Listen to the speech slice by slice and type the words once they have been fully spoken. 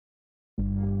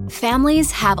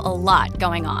Families have a lot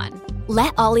going on.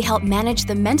 Let Ollie help manage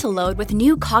the mental load with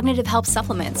new cognitive help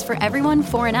supplements for everyone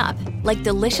 4 and up, like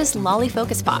delicious Lolly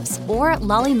Focus Pops or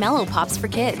Lolly Mellow Pops for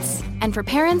kids. And for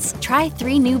parents, try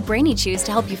 3 new Brainy Chews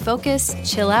to help you focus,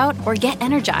 chill out, or get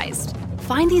energized.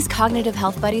 Find these cognitive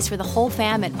health buddies for the whole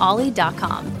fam at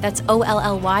ollie.com. That's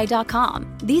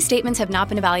OLLY.com. These statements have not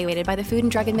been evaluated by the Food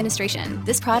and Drug Administration.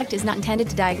 This product is not intended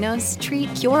to diagnose,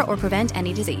 treat, cure, or prevent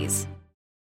any disease.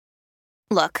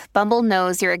 Look, Bumble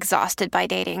knows you're exhausted by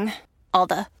dating. All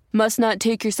the, must not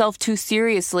take yourself too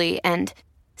seriously, and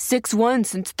 6'1"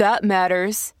 since that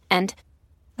matters, and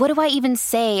what do I even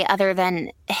say other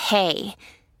than, hey?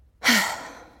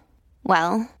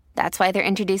 Well, that's why they're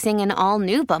introducing an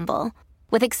all-new Bumble,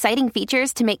 with exciting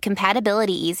features to make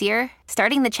compatibility easier,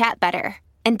 starting the chat better,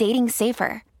 and dating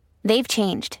safer. They've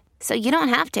changed, so you don't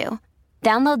have to.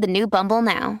 Download the new Bumble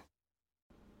now.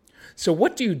 So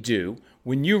what do you do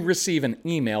when you receive an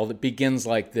email that begins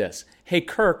like this? Hey,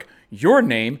 Kirk, your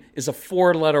name is a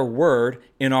 4-letter word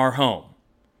in our home.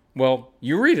 Well,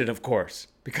 you read it, of course,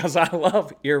 because I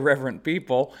love irreverent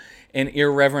people and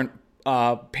irreverent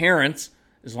parents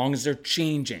as long as they're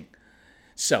changing.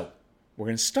 So we're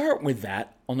going to start with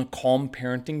that on the Calm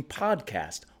Parenting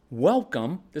Podcast.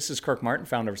 Welcome. This is Kirk Martin,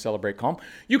 founder of Celebrate Calm.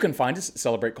 You can find us at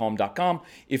celebratecalm.com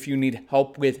if you need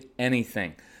help with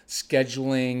anything.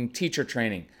 Scheduling, teacher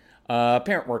training,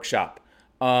 parent workshop,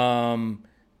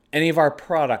 any of our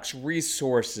products,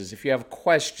 resources. If you have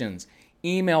questions,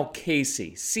 email Casey,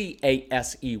 Casey,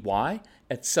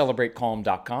 at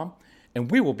celebratecalm.com,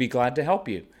 and we will be glad to help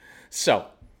you. So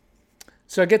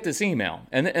I get this email,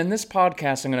 and this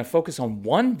podcast, I'm going to focus on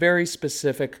one very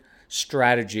specific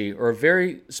strategy or a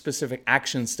very specific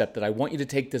action step that I want you to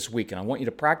take this week, and I want you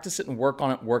to practice it and work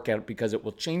on it, work at it, because it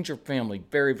will change your family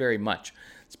very, very much.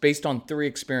 It's based on 3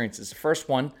 experiences. The first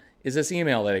one is this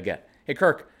email that I get. Hey,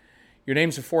 Kirk, your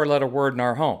name's a 4-letter word in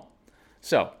our home.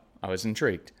 So I was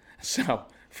intrigued. So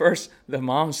first, the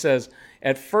mom says,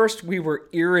 at first we were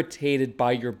irritated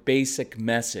by your basic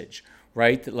message,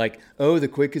 right? That like, oh, the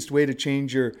quickest way to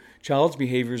change your child's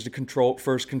behavior is to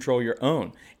first control your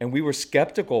own. And we were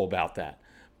skeptical about that.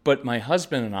 But my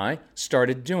husband and I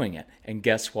started doing it. And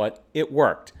guess what? It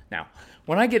worked. Now,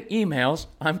 when I get emails,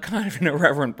 I'm kind of an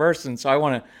irreverent person, so I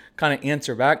want to kind of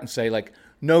answer back and say, like,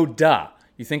 no, duh.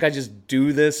 You think I just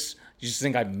do this? You just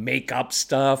think I make up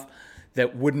stuff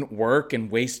that wouldn't work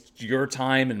and waste your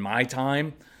time and my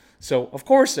time? So, of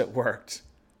course it worked.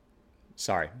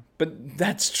 Sorry, but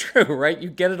that's true, right? You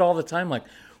get it all the time, like,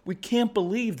 we can't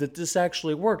believe that this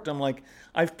actually worked. I'm like,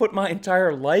 I've put my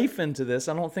entire life into this.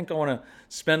 I don't think I want to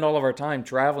spend all of our time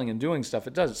traveling and doing stuff.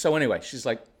 It does. So anyway, she's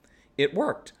like, it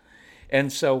worked.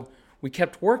 And so we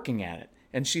kept working at it.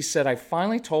 And she said, I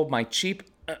finally told my cheap,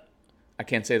 I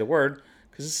can't say the word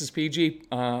because this is PG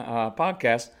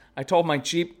podcast. I told my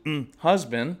cheap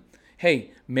husband,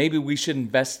 hey, maybe we should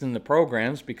invest in the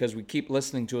programs because we keep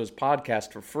listening to his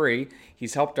podcast for free.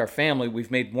 He's helped our family.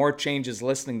 We've made more changes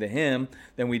listening to him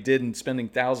than we did in spending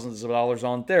thousands of dollars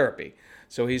on therapy.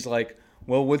 So he's like,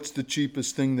 well, what's the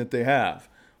cheapest thing that they have?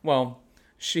 Well,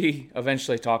 she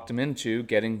eventually talked him into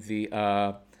getting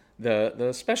the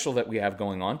special that we have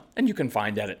going on, and you can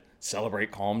find that at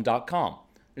celebratecalm.com.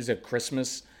 There's a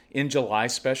Christmas in July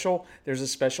special. There's a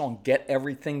special on Get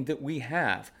Everything That We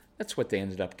Have. That's what they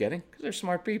ended up getting because they're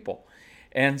smart people.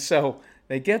 And so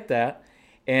they get that,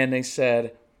 and they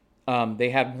said they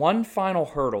had one final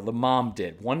hurdle. The mom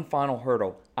did. One final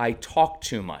hurdle. I talk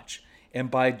too much.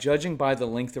 And by judging by the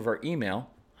length of her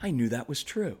email, I knew that was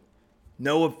true.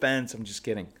 No offense. I'm just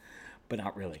kidding, but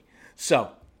not really.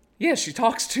 So yeah, she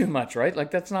talks too much, right?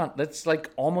 Like that's like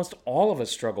almost all of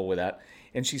us struggle with that.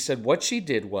 And she said what she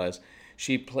did was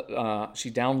she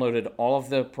downloaded all of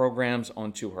the programs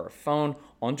onto her phone,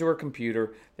 onto her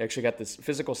computer. They actually got this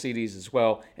physical CDs as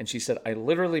well. And she said, I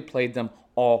literally played them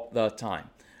all the time.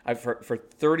 For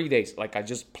 30 days, like I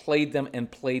just played them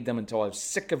until I was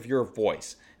sick of your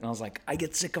voice. And I was like, I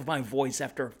get sick of my voice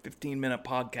after a 15-minute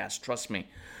podcast, trust me.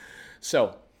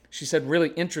 So she said, really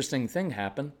interesting thing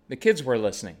happened. The kids were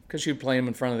listening because she'd play them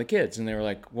in front of the kids. And they were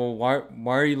like, well, why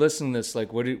are you listening to this?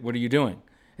 Like, what are you doing?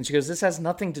 And she goes, this has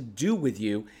nothing to do with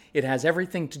you. It has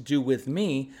everything to do with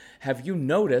me. Have you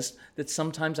noticed that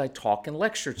sometimes I talk and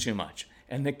lecture too much?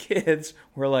 And the kids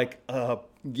were like,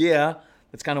 yeah,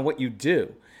 that's kind of what you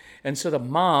do. And so the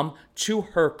mom, to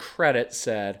her credit,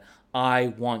 said, I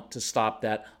want to stop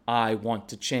that. I want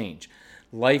to change.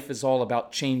 Life is all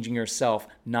about changing yourself,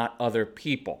 not other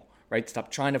people, right? Stop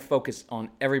trying to focus on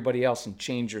everybody else and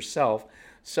change yourself.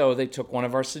 So they took one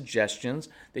of our suggestions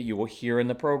that you will hear in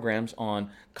the programs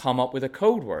on come up with a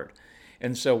code word.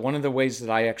 And so one of the ways that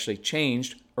I actually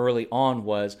changed early on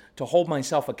was to hold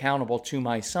myself accountable to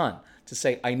my son, to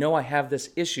say, I know I have this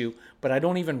issue, but I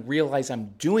don't even realize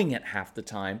I'm doing it half the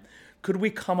time. Could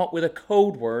we come up with a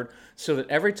code word so that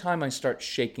every time I start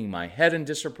shaking my head in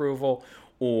disapproval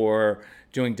or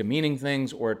doing demeaning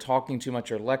things or talking too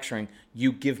much or lecturing,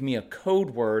 you give me a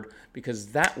code word, because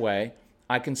that way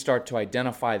I can start to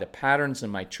identify the patterns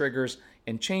and my triggers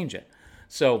and change it.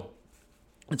 So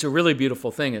it's a really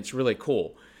beautiful thing. It's really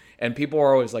cool. And people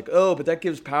are always like, oh, but that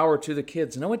gives power to the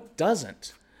kids. No, it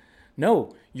doesn't.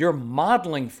 No, you're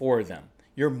modeling for them.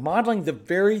 You're modeling the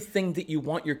very thing that you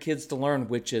want your kids to learn,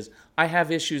 which is, I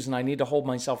have issues and I need to hold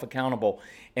myself accountable.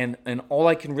 And all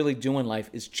I can really do in life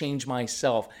is change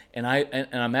myself. And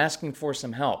I'm asking for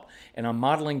some help. And I'm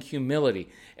modeling humility.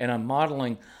 And I'm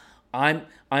modeling, I'm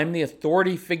the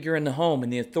authority figure in the home.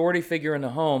 And the authority figure in the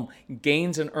home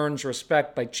gains and earns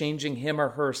respect by changing him or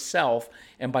herself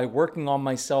and by working on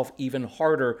myself even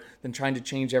harder than trying to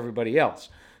change everybody else.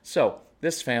 So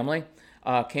this family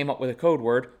came up with a code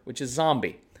word, which is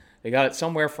zombie. They got it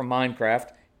somewhere from Minecraft,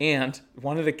 and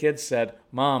one of the kids said,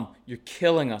 Mom, you're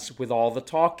killing us with all the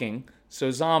talking,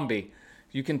 so zombie.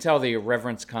 You can tell the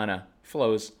irreverence kind of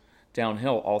flows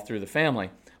downhill all through the family.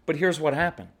 But here's what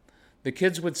happened. The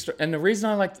kids would start, and the reason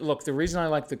I like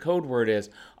the code word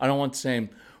is, I don't want to say,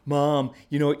 Mom,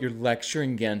 you know what, you're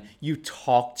lecturing again, you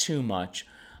talk too much.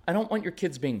 I don't want your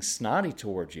kids being snotty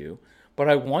towards you, but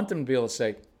I want them to be able to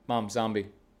say, Mom, zombie.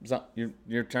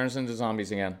 You're turning us into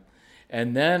zombies again.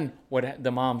 And then what the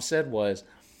mom said was,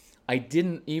 I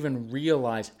didn't even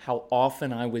realize how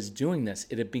often I was doing this.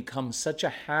 It had become such a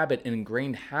habit, an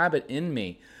ingrained habit in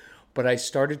me. But I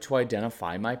started to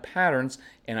identify my patterns,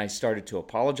 and I started to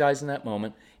apologize in that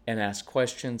moment and ask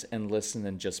questions and listen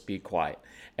and just be quiet.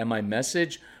 And my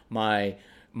message, my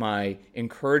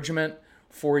encouragement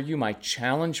for you, my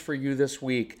challenge for you this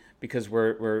week, because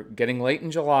we're getting late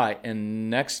in July, and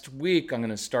next week I'm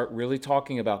going to start really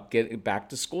talking about getting back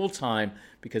to school time,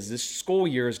 because this school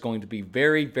year is going to be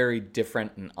very, very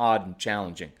different and odd and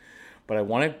challenging. But I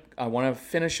want to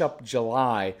finish up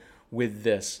July with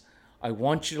this. I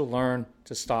want you to learn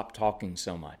to stop talking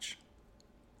so much.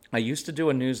 I used to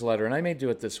do a newsletter, and I may do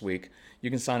it this week.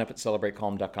 You can sign up at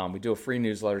celebratecalm.com. We do a free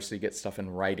newsletter so you get stuff in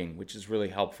writing, which is really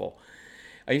helpful.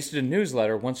 I used to do a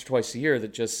newsletter once or twice a year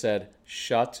that just said,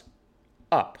 shut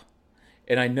up.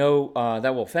 And I know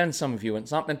that will offend some of you, and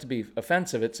it's not meant to be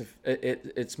offensive.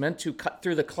 It's meant to cut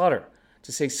through the clutter,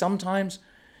 to say sometimes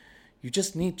you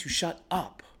just need to shut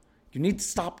up. You need to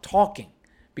stop talking,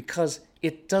 because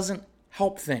it doesn't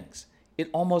help things. It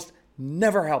almost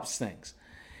never helps things.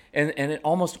 And it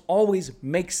almost always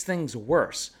makes things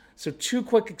worse. So 2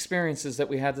 quick experiences that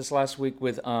we had this last week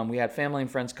with, we had family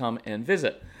and friends come and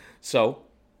visit. So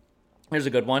here's a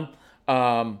good one.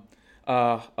 One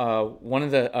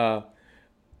of the,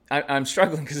 I'm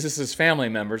struggling because this is family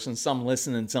members, and some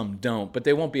listen and some don't, but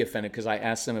they won't be offended because I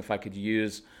asked them if I could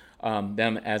use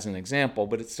them as an example,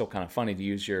 but it's still kind of funny to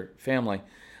use your family.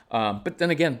 But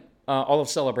then again, all of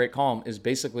Celebrate Calm is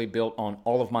basically built on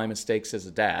all of my mistakes as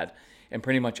a dad and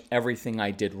pretty much everything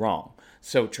I did wrong.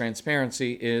 So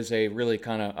transparency is a really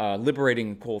kind of liberating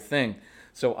and cool thing.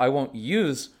 So I won't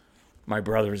use my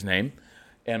brother's name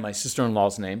and my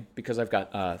sister-in-law's name, because I've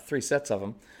got 3 sets of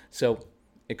them. So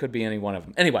it could be any one of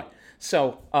them. Anyway,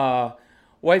 so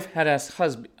wife had asked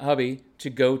hubby to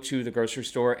go to the grocery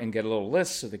store and get a little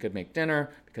list so they could make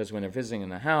dinner, because when they're visiting in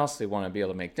the house, they want to be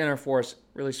able to make dinner for us.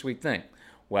 Really sweet thing.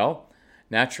 Well,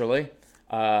 naturally,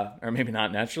 or maybe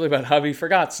not naturally, but hubby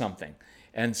forgot something.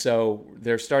 And so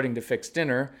they're starting to fix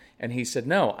dinner, and he said,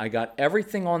 no, I got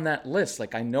everything on that list.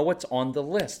 Like, I know what's on the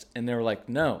list. And they're like,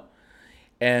 no.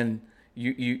 And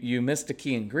you missed a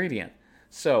key ingredient.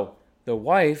 So the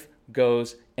wife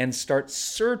goes and starts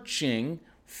searching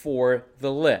for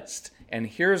the list. And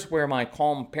here's where my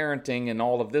calm parenting and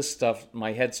all of this stuff,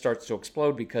 my head starts to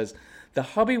explode, because the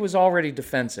hubby was already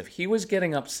defensive. He was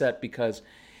getting upset because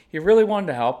he really wanted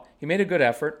to help. He made a good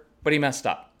effort, but he messed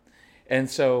up. And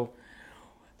so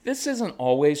this isn't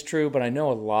always true, but I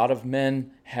know a lot of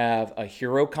men have a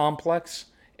hero complex,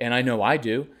 and I know I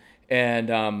do.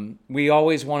 And we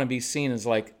always want to be seen as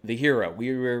like the hero.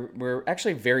 We're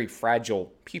actually very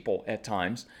fragile people at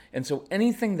times. And so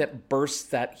anything that bursts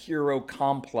that hero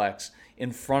complex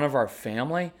in front of our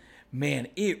family, man,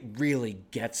 it really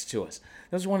gets to us.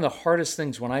 That was one of the hardest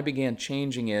things when I began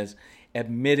changing, is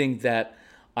admitting that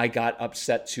I got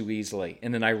upset too easily,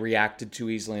 and then I reacted too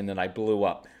easily, and then I blew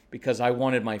up, because I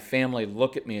wanted my family to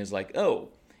look at me as like, oh,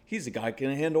 he's a guy who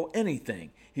can handle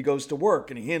anything. He goes to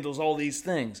work and he handles all these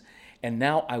things. And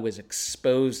now I was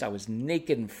exposed. I was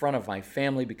naked in front of my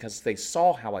family because they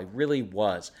saw how I really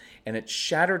was. And it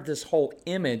shattered this whole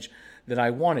image that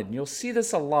I wanted. And you'll see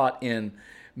this a lot in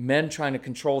men trying to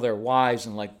control their wives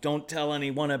and like, don't tell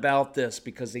anyone about this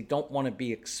because they don't want to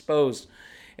be exposed.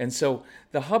 And so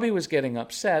the hubby was getting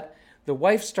upset. The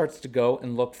wife starts to go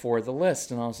and look for the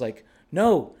list. And I was like,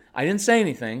 no, I didn't say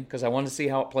anything because I wanted to see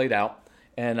how it played out.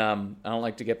 And I don't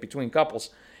like to get between couples.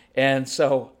 And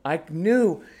so I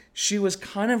knew she was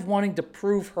kind of wanting to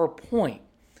prove her point.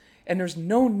 And there's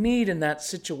no need in that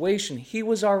situation. He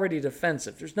was already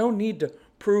defensive. There's no need to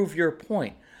prove your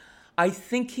point. I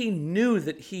think he knew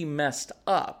that he messed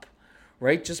up,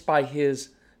 right? Just by his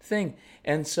thing.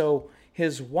 And so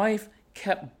his wife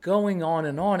kept going on.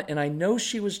 And I know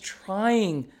she was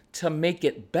trying to make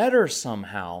it better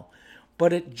somehow,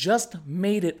 but it just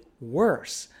made it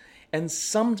worse. And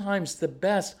sometimes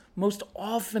most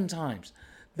oftentimes,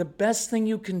 the best thing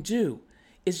you can do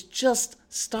is just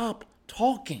stop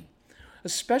talking,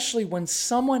 especially when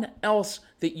someone else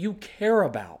that you care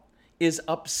about is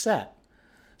upset.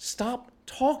 Stop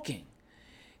talking.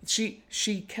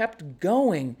 She kept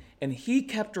going and he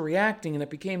kept reacting, and it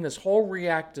became this whole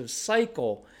reactive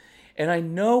cycle. And I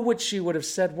know what she would have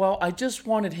said, well, I just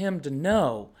wanted him to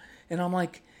know. And I'm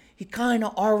like, he kind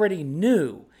of already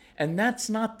knew. And that's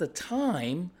not the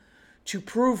time to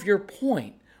prove your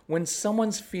point when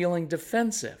someone's feeling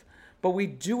defensive. But we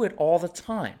do it all the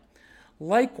time.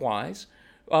 Likewise,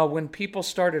 when people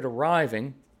started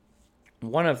arriving,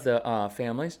 one of the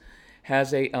families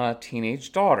has a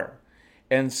teenage daughter.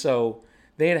 And so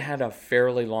they had had a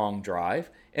fairly long drive.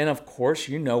 And of course,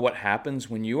 you know what happens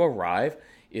when you arrive.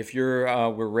 If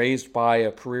were raised by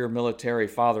a career military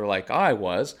father like I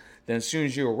was, then as soon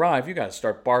as you arrive, you got to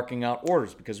start barking out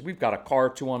orders because we've got a car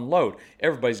to unload.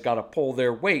 Everybody's got to pull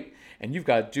their weight, and you've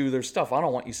got to do their stuff. I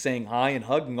don't want you saying hi and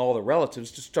hugging all the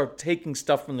relatives. Just start taking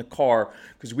stuff from the car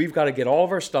because we've got to get all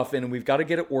of our stuff in, and we've got to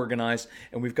get it organized,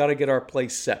 and we've got to get our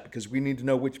place set because we need to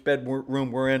know which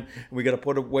bedroom we're in, and we got to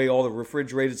put away all the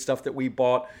refrigerated stuff that we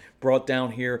brought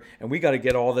down here, and we got to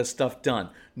get all this stuff done.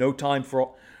 No time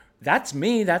for That's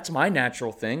me. That's my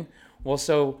natural thing. Well,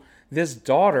 so this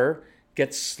daughter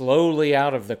gets slowly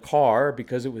out of the car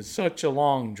because it was such a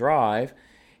long drive,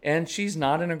 and she's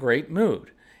not in a great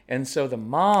mood. And so the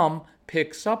mom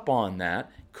picks up on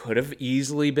that. Could have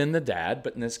easily been the dad,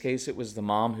 but in this case it was the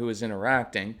mom who was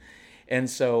interacting. And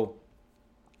so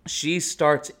she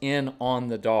starts in on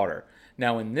the daughter.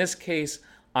 Now in this case,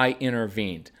 I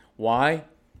intervened. Why?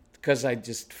 Because I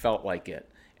just felt like it.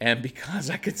 And because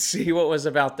I could see what was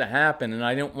about to happen, and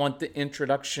I didn't want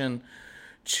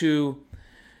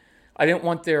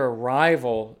their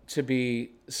arrival to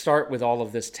start with all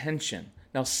of this tension.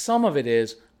 Now, some of it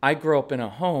is I grew up in a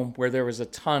home where there was a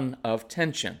ton of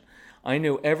tension. I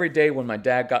knew every day when my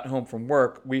dad got home from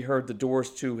work, we heard the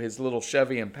doors to his little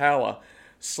Chevy Impala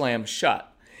slam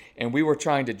shut. And we were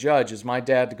trying to judge, is my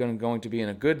dad going to be in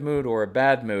a good mood or a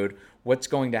bad mood? What's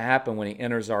going to happen when he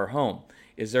enters our home?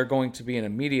 Is there going to be an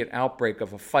immediate outbreak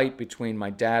of a fight between my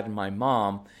dad and my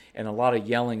mom and a lot of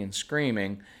yelling and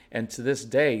screaming? And to this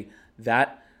day,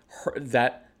 that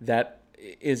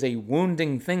is a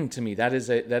wounding thing to me. That is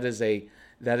a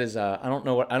I don't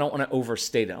want to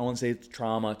overstate it. I don't want to say it's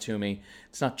trauma to me.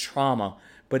 It's not trauma,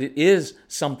 but it is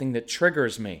something that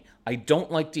triggers me. I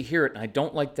don't like to hear it, and I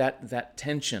don't like that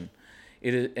tension.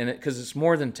 It is, because it's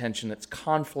more than tension. It's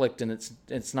conflict, and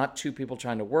it's not two people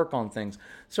trying to work on things.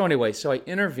 So anyway, so I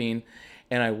intervene,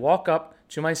 and I walk up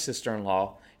to my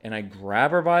sister-in-law, and I grab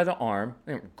her by the arm.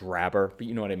 I didn't grab her, but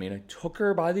you know what I mean. I took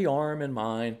her by the arm in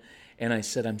mine, and I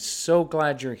said, I'm so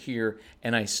glad you're here.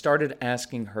 And I started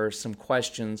asking her some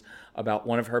questions about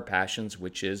one of her passions,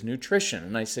 which is nutrition.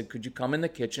 And I said, could you come in the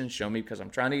kitchen, show me, because I'm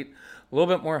trying to eat a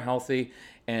little bit more healthy,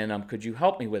 and could you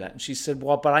help me with that? And she said,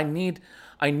 well, but I need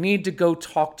to go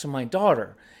talk to my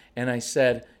daughter. And I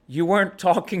said, you weren't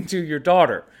talking to your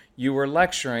daughter. You were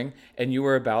lecturing, and you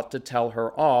were about to tell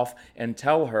her off and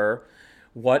tell her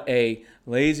what a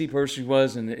lazy person she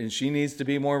was, and she needs to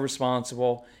be more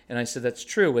responsible. And I said, that's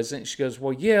true, isn't it? She goes,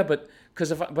 well, yeah, but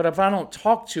if I don't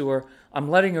talk to her, I'm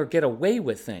letting her get away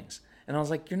with things. And I was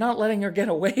like, you're not letting her get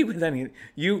away with anything.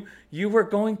 You were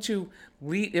going to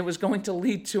lead, it was going to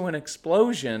lead to an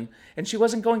explosion, and she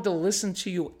wasn't going to listen to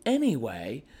you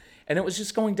anyway, and it was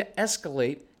just going to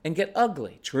escalate and get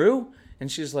ugly. True?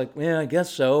 And she's like, yeah, I guess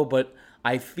so, but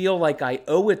I feel like I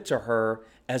owe it to her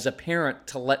as a parent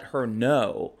to let her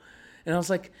know. And I was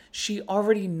like, she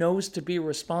already knows to be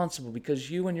responsible because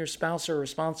you and your spouse are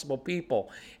responsible people,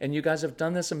 and you guys have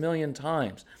done this a million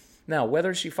times. Now,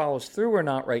 whether she follows through or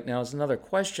not right now is another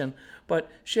question, but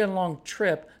she had a long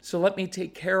trip, so let me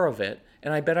take care of it,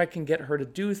 and I bet I can get her to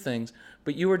do things,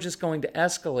 but you are just going to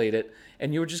escalate it,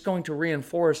 and you are just going to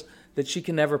reinforce that she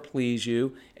can never please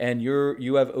you, and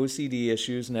you have OCD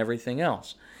issues and everything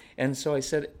else. And so I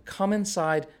said, come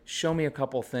inside, show me a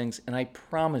couple things, and I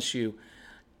promise you,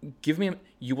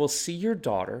 you will see your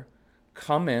daughter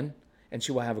come in, and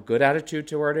she will have a good attitude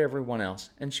to her, to everyone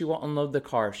else, and she will unload the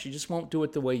car. She just won't do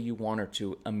it the way you want her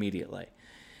to immediately.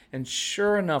 And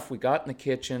sure enough, we got in the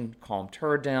kitchen, calmed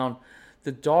her down.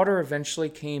 The daughter eventually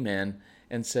came in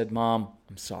and said, Mom,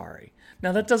 I'm sorry.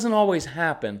 Now, that doesn't always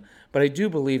happen, but I do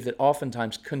believe that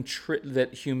oftentimes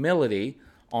that humility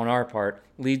on our part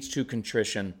leads to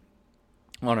contrition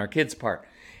on our kids' part.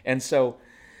 And so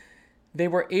they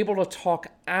were able to talk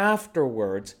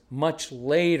afterwards, much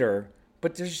later,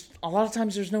 but a lot of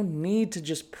times there's no need to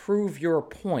just prove your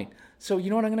point. So you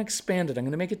know what? I'm going to expand it. I'm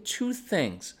going to make it two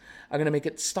things. I'm going to make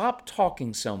it stop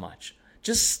talking so much.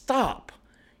 Just stop.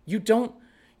 It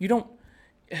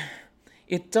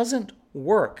doesn't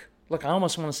work. Look, I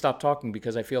almost want to stop talking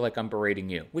because I feel like I'm berating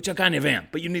you, which I kind of am,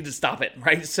 but you need to stop it,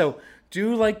 right? So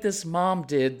do like this mom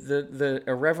did, the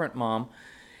irreverent mom.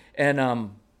 And,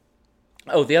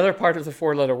 the other part of the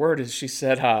 4-letter word is she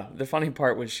said, the funny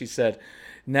part was she said,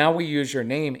 now we use your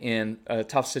name in a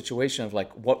tough situation of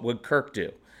like, what would Kirk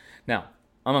do? Now,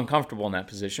 I'm uncomfortable in that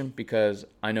position because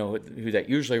I know who that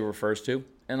usually refers to,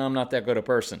 and I'm not that good a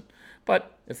person.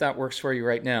 But if that works for you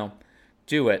right now,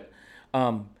 do it.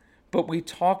 But we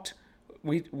talked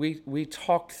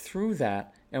through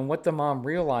that, and what the mom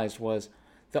realized was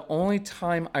the only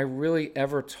time I really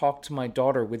ever talk to my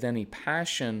daughter with any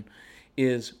passion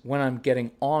is when I'm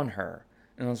getting on her.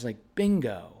 And I was like,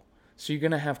 bingo. So you're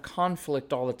going to have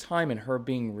conflict all the time and her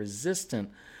being resistant.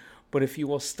 But if you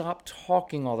will stop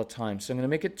talking all the time, so I'm going to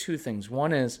make it two things.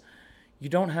 One is you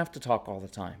don't have to talk all the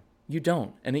time. You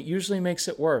don't. And it usually makes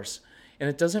it worse. And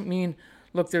it doesn't mean,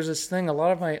 look, there's this thing, a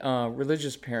lot of my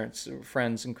religious parents,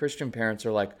 friends, and Christian parents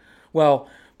are like, well,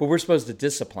 but we're supposed to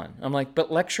discipline. I'm like,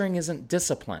 but lecturing isn't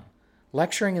discipline.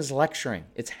 Lecturing is lecturing.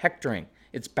 It's hectoring.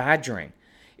 It's badgering.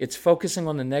 It's focusing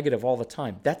on the negative all the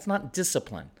time. That's not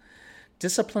discipline.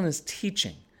 Discipline is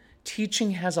teaching.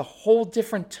 Teaching has a whole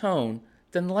different tone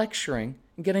than lecturing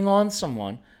and getting on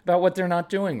someone about what they're not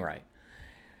doing right.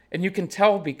 And you can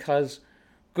tell because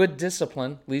good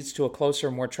discipline leads to a closer,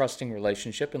 more trusting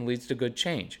relationship and leads to good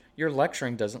change. Your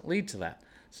lecturing doesn't lead to that.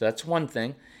 So that's one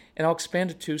thing. And I'll expand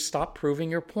it to stop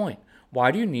proving your point. Why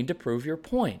do you need to prove your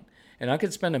point? And I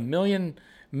could spend 1,000,000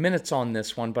 minutes on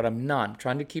this one, but I'm not. I'm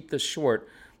trying to keep this short.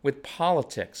 With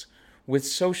politics, with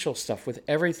social stuff, with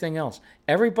everything else.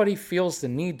 Everybody feels the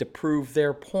need to prove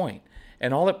their point.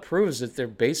 And all it proves is they're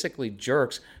basically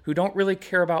jerks who don't really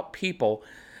care about people.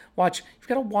 You've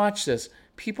got to watch this.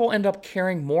 People end up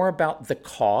caring more about the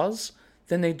cause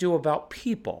than they do about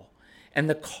people. And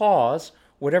the cause,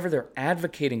 whatever they're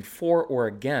advocating for or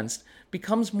against,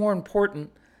 becomes more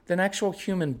important than actual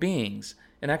human beings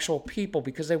and actual people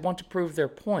because they want to prove their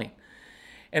point.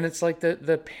 And it's like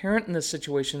the parent in this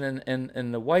situation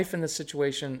and the wife in this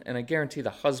situation, and I guarantee the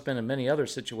husband in many other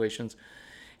situations,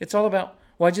 it's all about,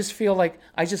 well, I just feel like.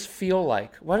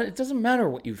 Well, it doesn't matter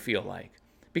what you feel like.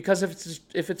 Because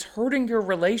if it's hurting your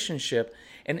relationship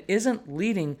and isn't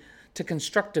leading to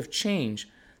constructive change,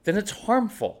 then it's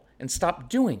harmful and stop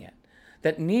doing it.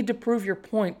 That need to prove your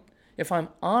point, if I'm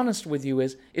honest with you,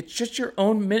 is it's just your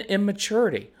own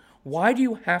immaturity. Why do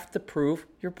you have to prove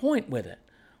your point with it?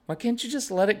 Why can't you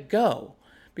just let it go?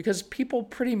 Because people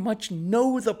pretty much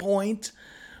know the point,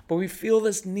 but we feel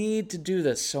this need to do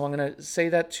this. So I'm going to say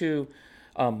that to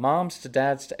moms, to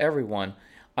dads, to everyone.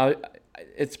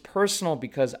 It's personal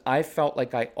because I felt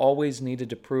like I always needed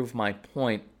to prove my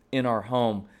point in our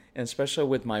home, and especially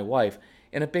with my wife.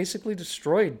 And it basically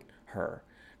destroyed her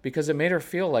because it made her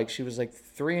feel like she was like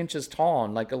 3 inches tall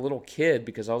and like a little kid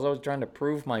because I was always trying to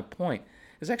prove my point.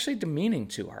 It was actually demeaning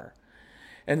to her.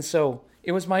 And so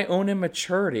it was my own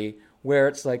immaturity where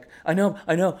it's like, I know,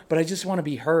 but I just want to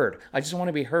be heard.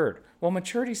 Well,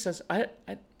 maturity says, I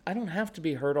don't have to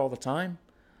be heard all the time.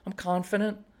 I'm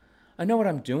confident. I know what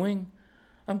I'm doing.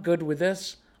 I'm good with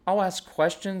this. I'll ask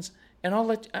questions and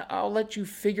I'll let you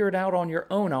figure it out on your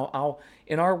own. I'll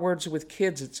in our words with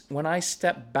kids, it's when I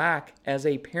step back as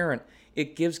a parent,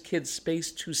 it gives kids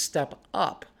space to step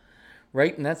up,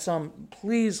 right? And that's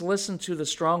please listen to the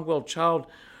Strong-Willed Child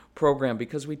program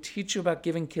because we teach you about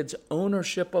giving kids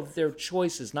ownership of their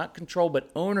choices, not control, but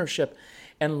ownership,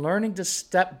 and learning to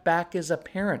step back as a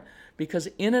parent because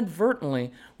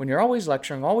inadvertently, when you're always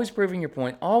lecturing, always proving your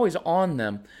point, always on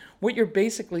them, what you're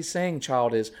basically saying,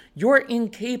 child, is you're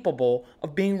incapable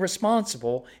of being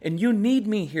responsible, and you need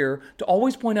me here to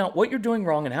always point out what you're doing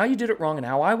wrong and how you did it wrong and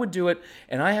how I would do it,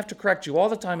 and I have to correct you all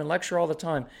the time and lecture all the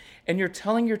time. And you're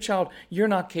telling your child you're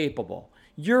not capable,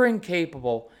 you're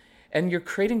incapable, and you're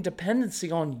creating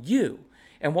dependency on you.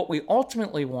 And what we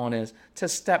ultimately want is to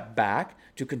step back,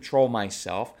 to control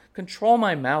myself, control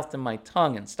my mouth and my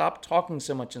tongue, and stop talking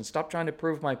so much and stop trying to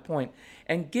prove my point,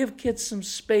 and give kids some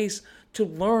space to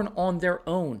learn on their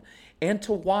own and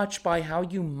to watch by how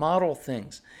you model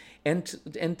things and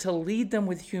to lead them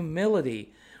with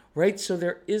humility, right? So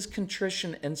there is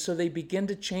contrition, and so they begin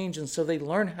to change, and so they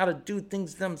learn how to do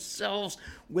things themselves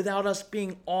without us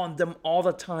being on them all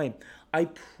the time. I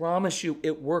promise you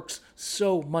it works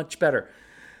so much better.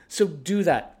 So do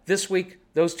that this week.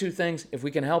 Those two things, if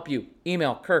we can help you,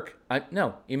 email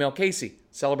Casey,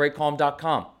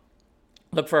 celebratecalm.com.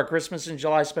 Look for our Christmas in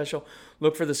July special.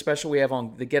 Look for the special we have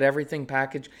on the Get Everything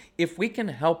package. If we can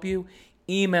help you,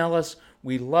 email us.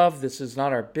 We love this. Is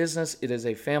not our business. It is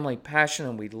a family passion,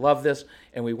 and we love this,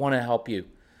 and we want to help you.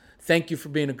 Thank you for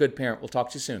being a good parent. We'll talk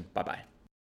to you soon. Bye-bye.